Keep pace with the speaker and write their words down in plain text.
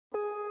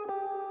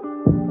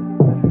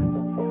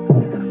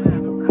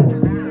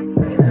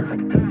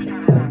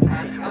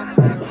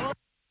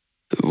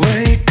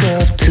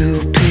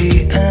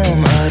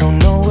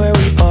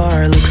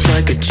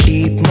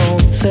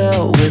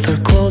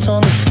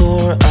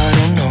I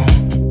don't know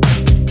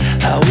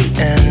how we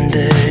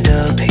ended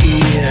up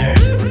here.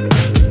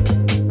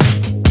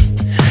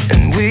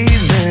 And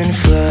we've been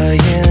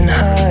flying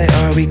high,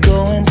 are we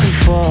going too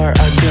far?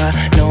 I got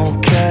no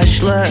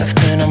cash left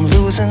and I'm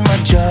losing my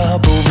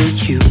job over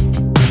you,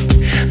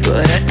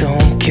 but I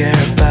don't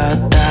care about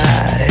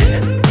that.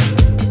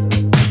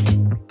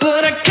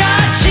 But I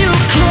got you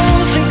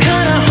close and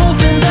kinda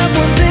hoping that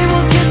one day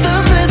we'll get the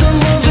rhythm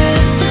of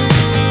it.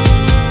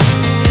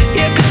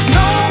 Yeah, 'cause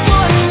no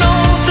one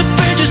knows if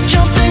we're just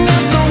jumping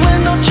out the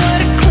window, try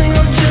to cling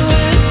on to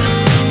it.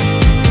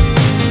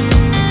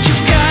 You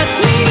got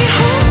me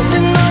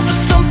holding on to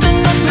something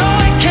I know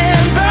it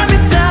can burn me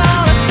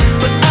down,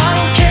 but I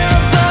don't care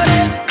about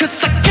it, 'cause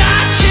I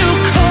got you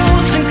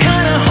close and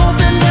kinda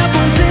hoping that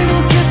one day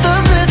we'll get the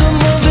rhythm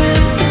of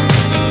it.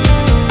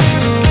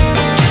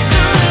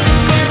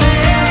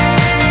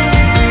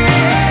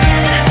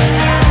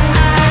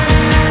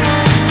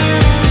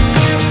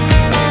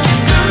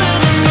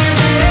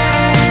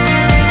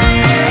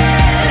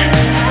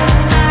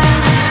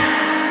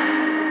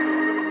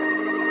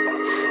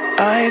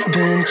 I've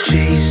been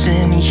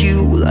chasing you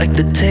like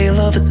the tail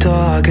of a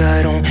dog.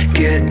 I don't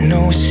get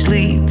no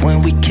sleep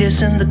when we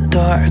kiss in the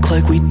dark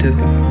like we do.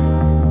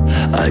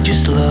 I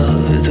just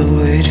love the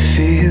way it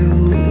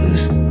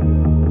feels.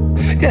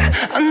 Yeah,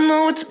 I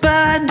know it's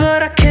bad, but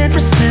I can't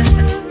resist.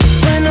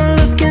 When I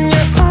look in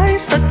your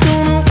eyes, I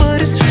don't know what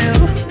is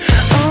real.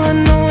 All I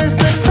know is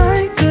that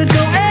I could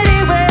go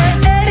anywhere,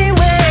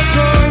 anywhere, as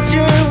long as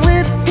you're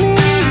with me.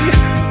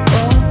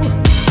 Oh,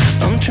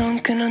 I'm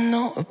drunk and I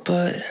know it,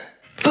 but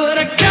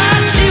I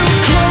got you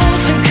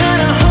close and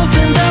kinda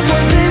hoping that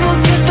one day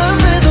we'll get the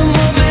rhythm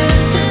of it.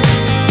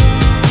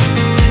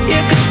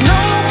 Yeah, 'cause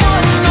no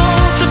one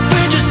knows if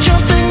we're just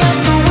jumping out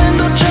the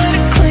window, try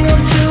to cling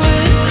on to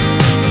it.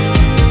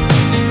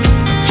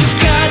 You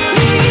got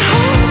me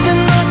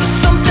holding on to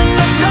something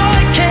I know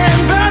it can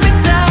burn me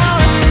down,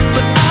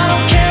 but I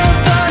don't care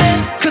about it,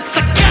 'cause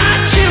I got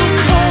you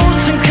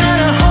close and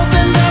kinda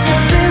hoping that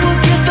one day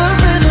we'll get the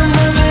rhythm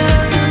of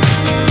it.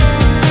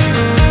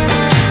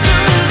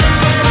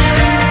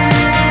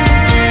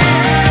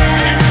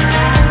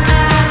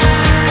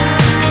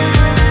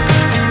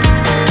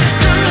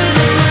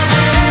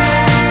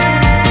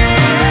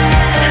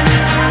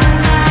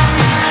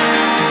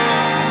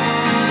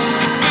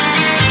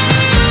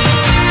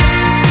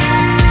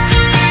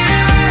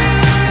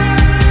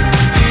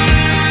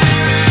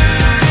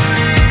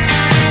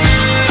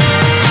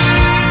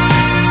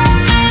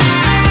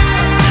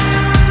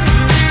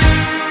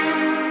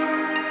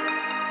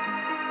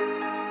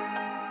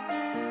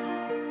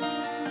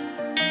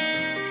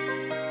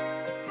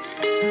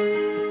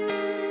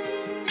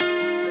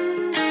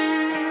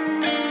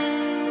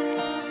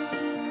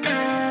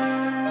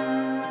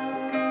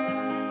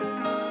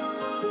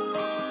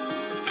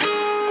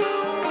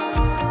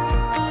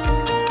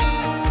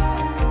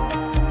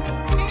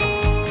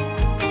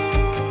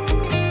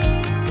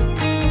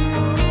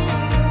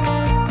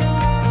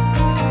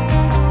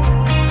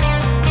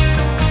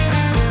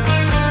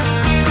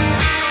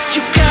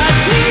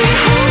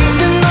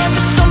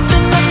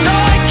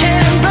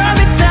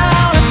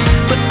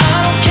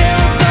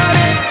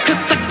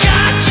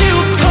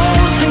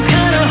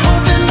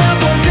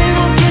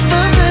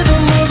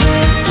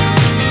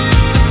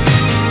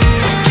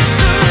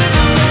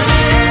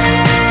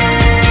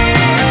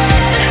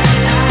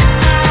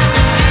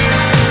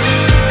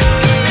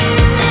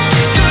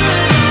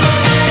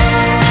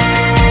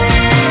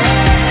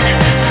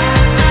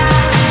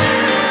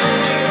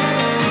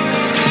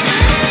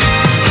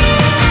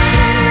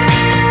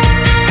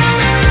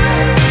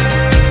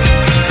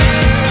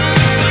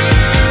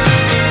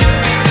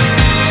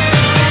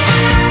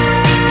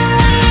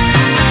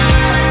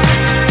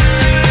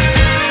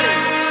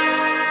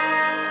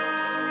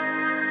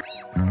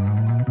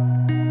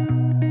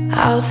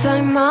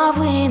 Outside my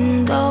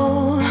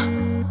window,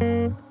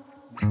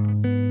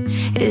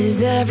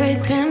 is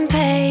everything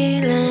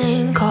pale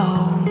and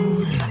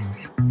cold?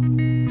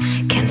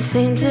 Can't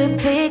seem to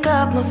pick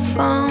up my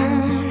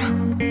phone.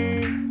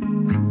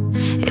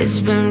 It's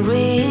been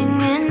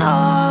ringing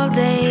all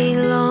day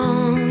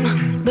long.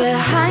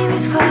 Behind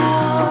these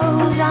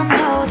clouds, I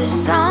know the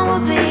sun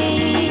will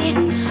be,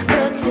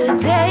 but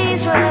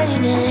today's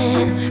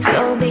raining,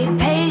 so be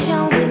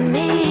patient with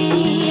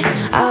me.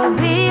 I'll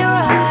be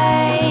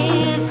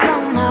right.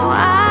 Somehow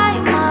I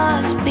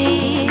must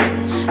be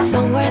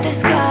somewhere the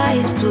sky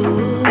is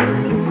blue.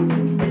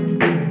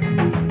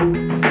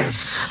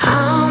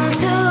 I'm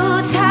too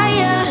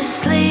tired to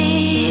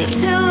sleep,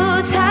 too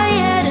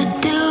tired to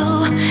do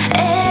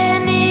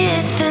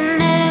anything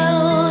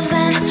else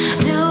than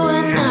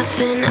doing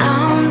nothing.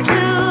 I'm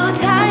too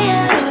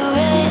tired to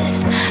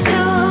rest,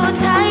 too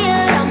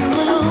tired, I'm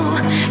blue.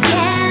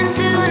 Can't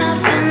do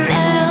nothing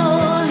else.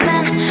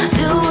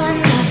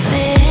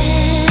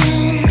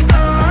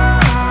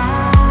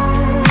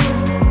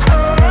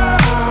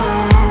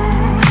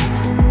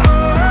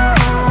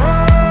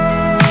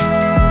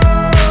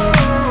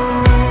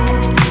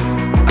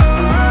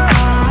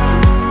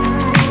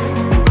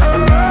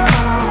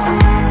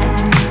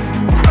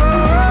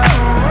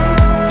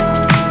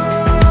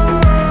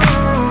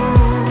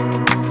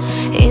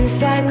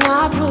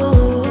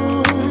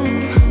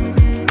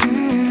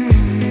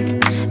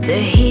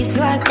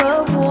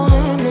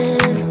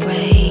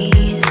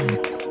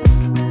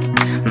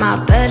 My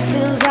bed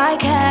feels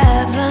like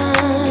heaven.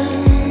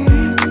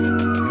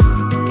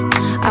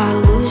 I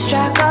lose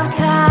track of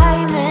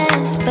time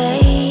and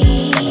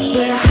space.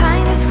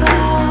 Behind these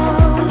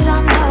clouds, I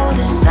know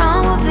the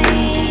sun will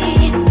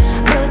be,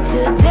 but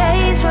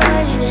today's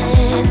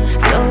raining,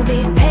 so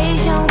be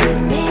patient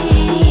with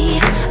me.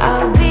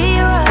 I'll be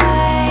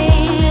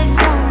right.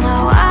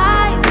 Somehow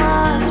I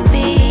must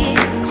be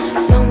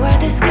somewhere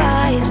the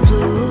sky is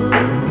blue.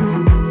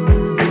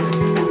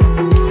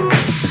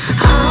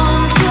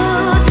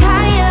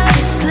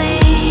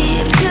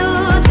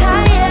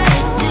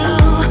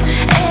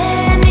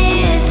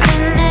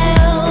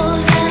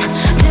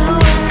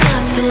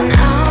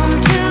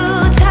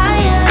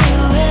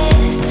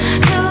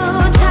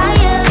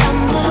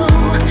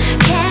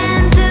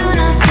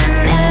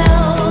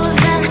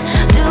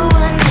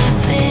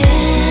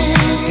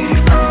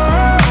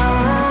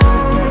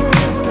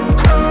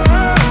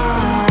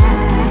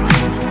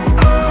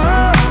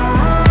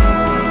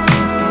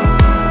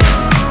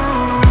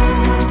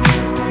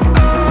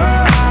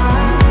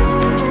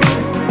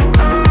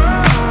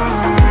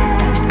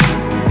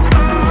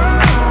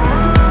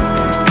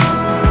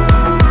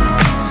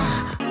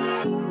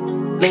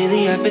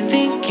 Lately I've been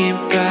thinking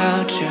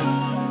about you.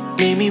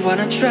 Made me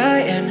wanna try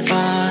and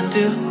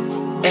undo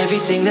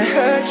everything that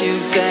hurt you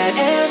bad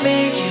and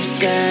made you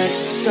sad.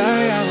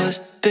 Sorry I was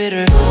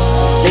bitter.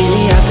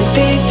 Lately I've been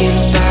thinking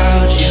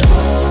about you.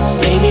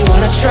 Made me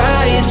wanna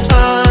try and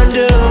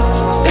undo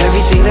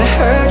everything that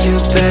hurt you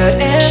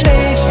bad and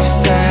made you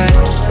sad.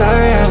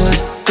 Sorry I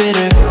was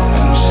bitter.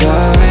 I'm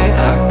sorry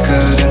I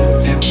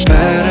couldn't be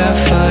better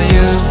for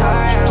you.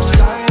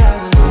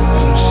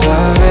 I'm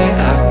sorry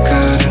I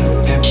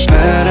couldn't be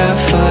better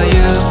for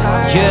you.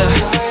 Yeah.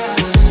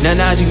 난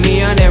아직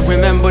미안해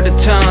remember the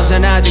times.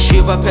 난 아직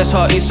집 앞에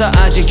서 있어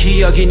아직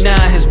기억이 나.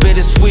 It's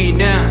bittersweet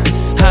now.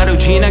 하루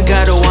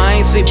지나가도 I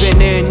ain't sleeping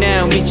in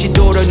now.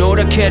 미치도록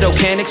노력해도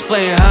can't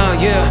explain how.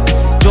 Yeah.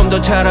 좀 더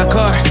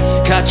잘할걸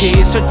같이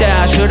있을 때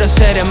I should've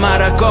said it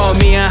말할걸.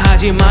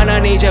 미안하지만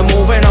난 이제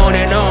moving on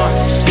and on.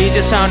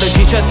 이제 삶도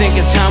지쳐 think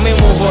it's time we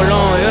move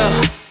along.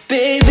 Yeah.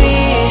 Baby,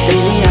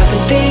 lately I've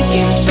been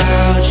thinking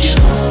about you.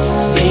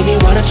 Made me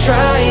wanna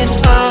try and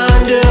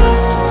undo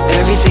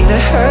everything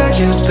that hurt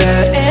you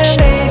bad and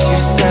made you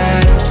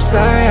sad.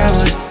 Sorry I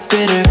was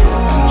bitter.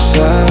 I'm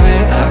sorry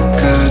I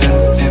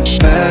couldn't be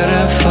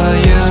better for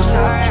you.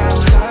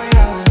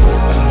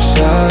 I'm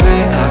sorry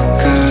I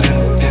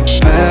couldn't be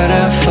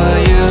better for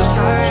you.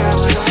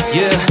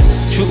 Yeah.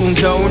 추운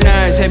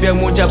겨울날 새벽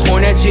문자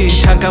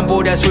보냈지. 잠깐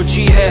보다 술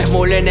취해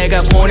몰래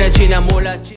내가 보냈지. 난 몰랐지.